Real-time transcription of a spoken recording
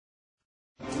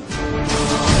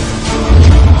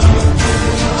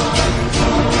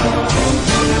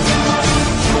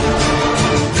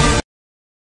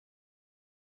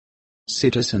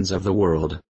Citizens of the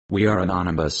world, we are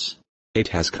anonymous. It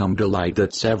has come to light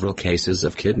that several cases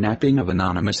of kidnapping of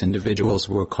anonymous individuals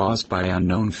were caused by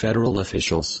unknown federal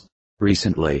officials.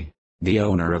 Recently, the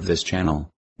owner of this channel,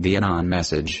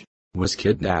 TheAnonMessage, was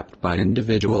kidnapped by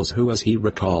individuals who, as he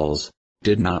recalls,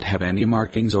 did not have any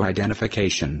markings or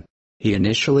identification. He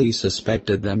initially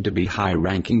suspected them to be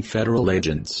high-ranking federal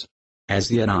agents. As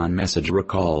TheAnonMessage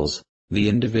recalls, the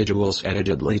individuals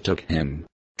allegedly took him,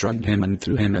 drugged him and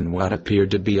threw him in what appeared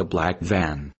to be a black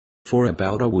van. For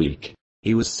about a week,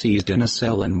 he was seized in a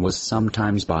cell and was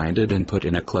sometimes binded and put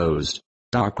in a closed,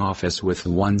 dark office with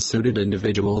one suited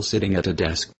individual sitting at a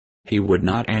desk. He would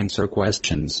not answer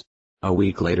questions. A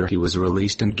week later he was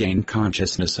released and gained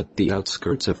consciousness at the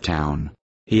outskirts of town.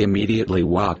 He immediately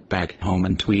walked back home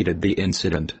and tweeted the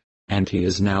incident, and he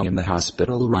is now in the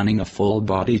hospital running a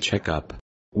full-body checkup.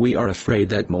 We are afraid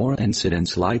that more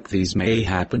incidents like these may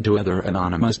happen to other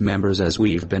anonymous members, as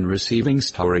we've been receiving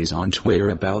stories on Twitter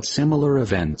about similar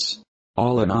events.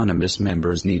 All anonymous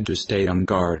members need to stay on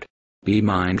guard. Be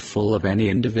mindful of any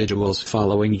individuals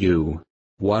following you.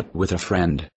 What with a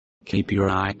friend? Keep your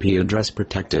IP address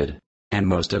protected. And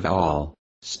most of all,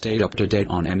 stay up to date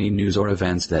on any news or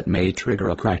events that may trigger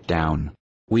a crackdown.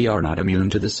 We are not immune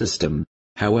to the system.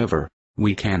 However,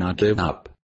 we cannot give up.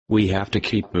 We have to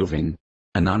keep moving.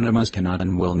 Anonymous cannot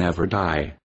and will never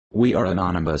die. We are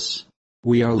anonymous.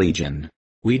 We are legion.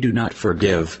 We do not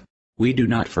forgive. We do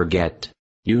not forget.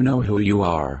 You know who you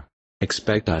are.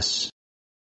 Expect us.